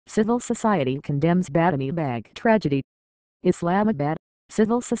Civil society condemns Badami Bagh tragedy. Islamabad,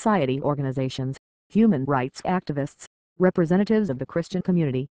 civil society organizations, human rights activists, representatives of the Christian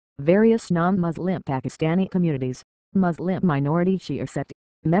community, various non-Muslim Pakistani communities, Muslim minority Shia sect,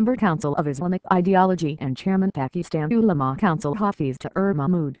 Member Council of Islamic Ideology and Chairman Pakistan Ulama Council Hafiz Taher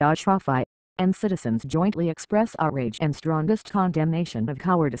Mahmood Ashrafi, and citizens jointly express outrage and strongest condemnation of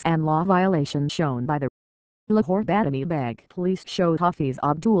cowardice and law violations shown by the Lahore Badami Bagh police showed Hafiz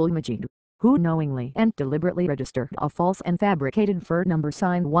Abdul Majid, who knowingly and deliberately registered a false and fabricated FIR number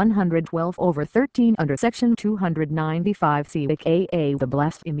signed 112/13 under section 295C aka the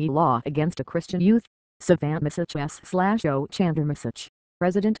blasphemy law against a Christian youth, Safan Misich S/O Chandra Misich,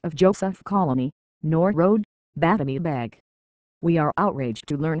 resident of Joseph Colony, Noor Road, Badami Bagh. We are outraged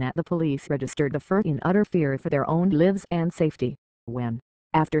to learn that the police registered the FIR in utter fear for their own lives and safety, when,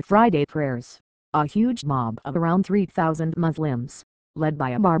 after Friday prayers, a huge mob of around 3,000 Muslims, led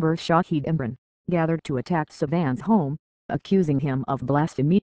by a barber Shahid Imran, gathered to attack Savan's home, accusing him of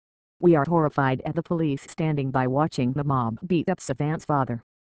blasphemy. We are horrified at the police standing by watching the mob beat up Savan's father.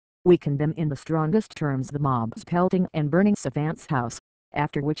 We condemn in the strongest terms the mob's pelting and burning Savan's house,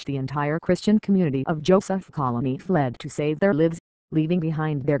 after which the entire Christian community of Joseph Colony fled to save their lives, leaving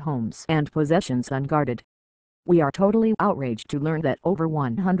behind their homes and possessions unguarded. We are totally outraged to learn that over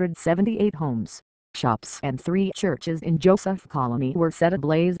 178 homes, shops and 3 churches in Joseph Colony were set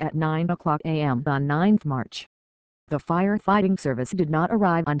ablaze at 9:00 a.m. on 9th March. The firefighting service did not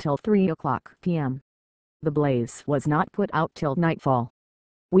arrive until 3:00 p.m. The blaze was not put out till nightfall.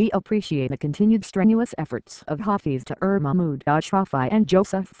 We appreciate the continued strenuous efforts of Hafiz Taher Mahmood Ashrafi and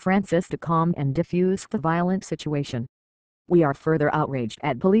Joseph Francis to calm and diffuse the violent situation. We are further outraged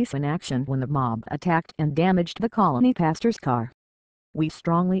at police inaction when the mob attacked and damaged the colony pastor's car. We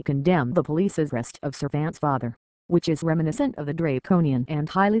strongly condemn the police's arrest of Savan's father, which is reminiscent of the draconian and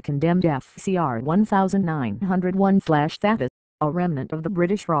highly condemned FCR 1901/that is, a remnant of the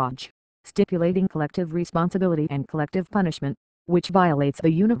British Raj, stipulating collective responsibility and collective punishment, which violates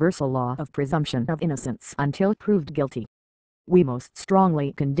the universal law of presumption of innocence until proved guilty. We most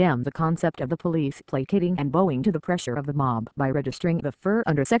strongly condemn the concept of the police placating and bowing to the pressure of the mob by registering the FIR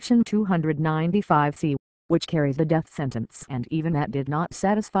under section 295C, which carries the death sentence, and even that did not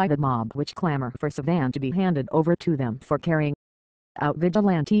satisfy the mob which clamor for Savan to be handed over to them for carrying out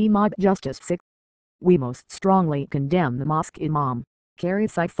vigilante mob justice. 6. We most strongly condemn the mosque imam, Qari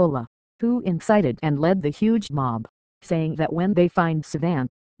Saifullah, who incited and led the huge mob, saying that when they find Savan,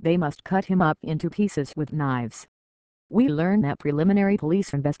 they must cut him up into pieces with knives. We learn that preliminary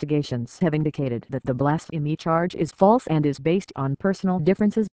police investigations have indicated that the blasphemy charge is false and is based on personal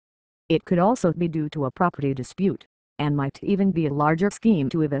differences. It could also be due to a property dispute, and might even be a larger scheme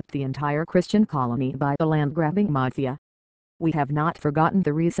to evict the entire Christian colony by the land-grabbing mafia. We have not forgotten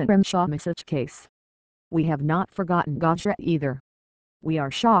the recent Ramshah Misich case. We have not forgotten Gajra either. We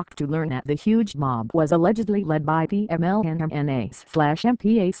are shocked to learn that the huge mob was allegedly led by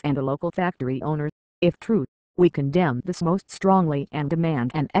PMLNs/MPAs and a local factory owner. If true, we condemn this most strongly and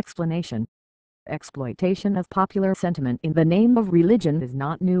demand an explanation. Exploitation of popular sentiment in the name of religion is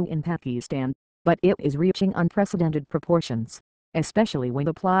not new in Pakistan, but it is reaching unprecedented proportions, especially when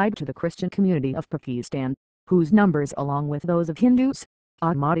applied to the Christian community of Pakistan, whose numbers along with those of Hindus,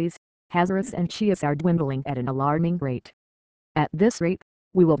 Ahmadis, Hazaras and Shias are dwindling at an alarming rate. At this rate,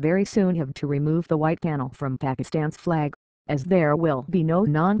 we will very soon have to remove the white panel from Pakistan's flag, as there will be no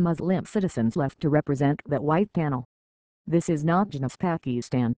non-Muslim citizens left to represent that white panel. This is not Jinnah's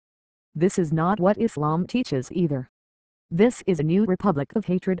Pakistan. This is not what Islam teaches either. This is a new republic of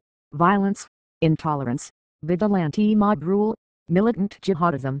hatred, violence, intolerance, vigilante mob rule, militant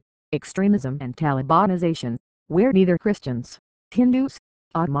jihadism, extremism and Talibanization, where neither Christians, Hindus,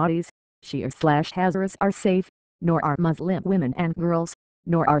 Ahmadis, Shias/Hazaras are safe, nor are Muslim women and girls,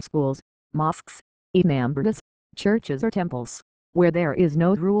 nor are schools, mosques, imambardas, churches or temples, where there is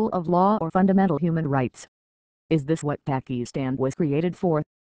no rule of law or fundamental human rights. Is this what Pakistan was created for?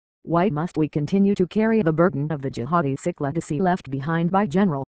 Why must we continue to carry the burden of the jihadi Sikh legacy left behind by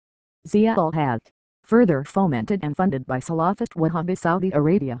General Zia ul-Haq, further fomented and funded by Salafist Wahhabi Saudi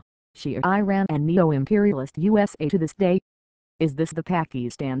Arabia, Shia Iran and neo-imperialist USA to this day? Is this the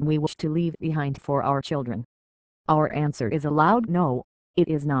Pakistan we wish to leave behind for our children? Our answer is a loud no, it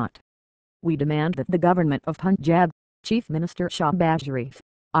is not. We demand that the government of Punjab, Chief Minister Shahbaz Sharif,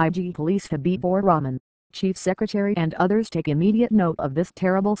 IG Police Habibur Rahman, Chief Secretary and others take immediate note of this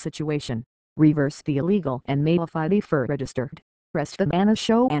terrible situation, reverse the illegal and nullify the FIR registered, arrest the man of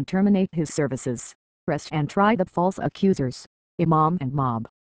show and terminate his services, arrest and try the false accusers, imam and mob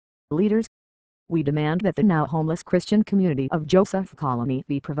leaders. We demand that the now homeless Christian community of Joseph Colony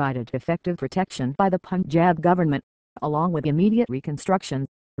be provided effective protection by the Punjab government, along with immediate reconstruction,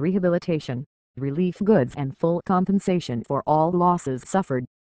 rehabilitation, relief goods and full compensation for all losses suffered.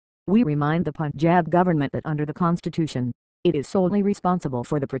 We remind the Punjab government that under the Constitution, it is solely responsible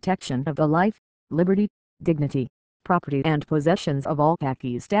for the protection of the life, liberty, dignity, property and possessions of all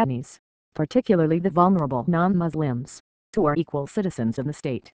Pakistanis, particularly the vulnerable non-Muslims, who are equal citizens of the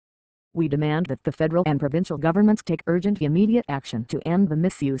state. We demand that the federal and provincial governments take urgent immediate action to end the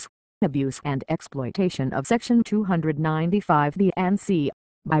misuse, abuse and exploitation of Section 295 B and C,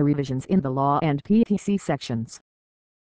 by revisions in the law and PTC sections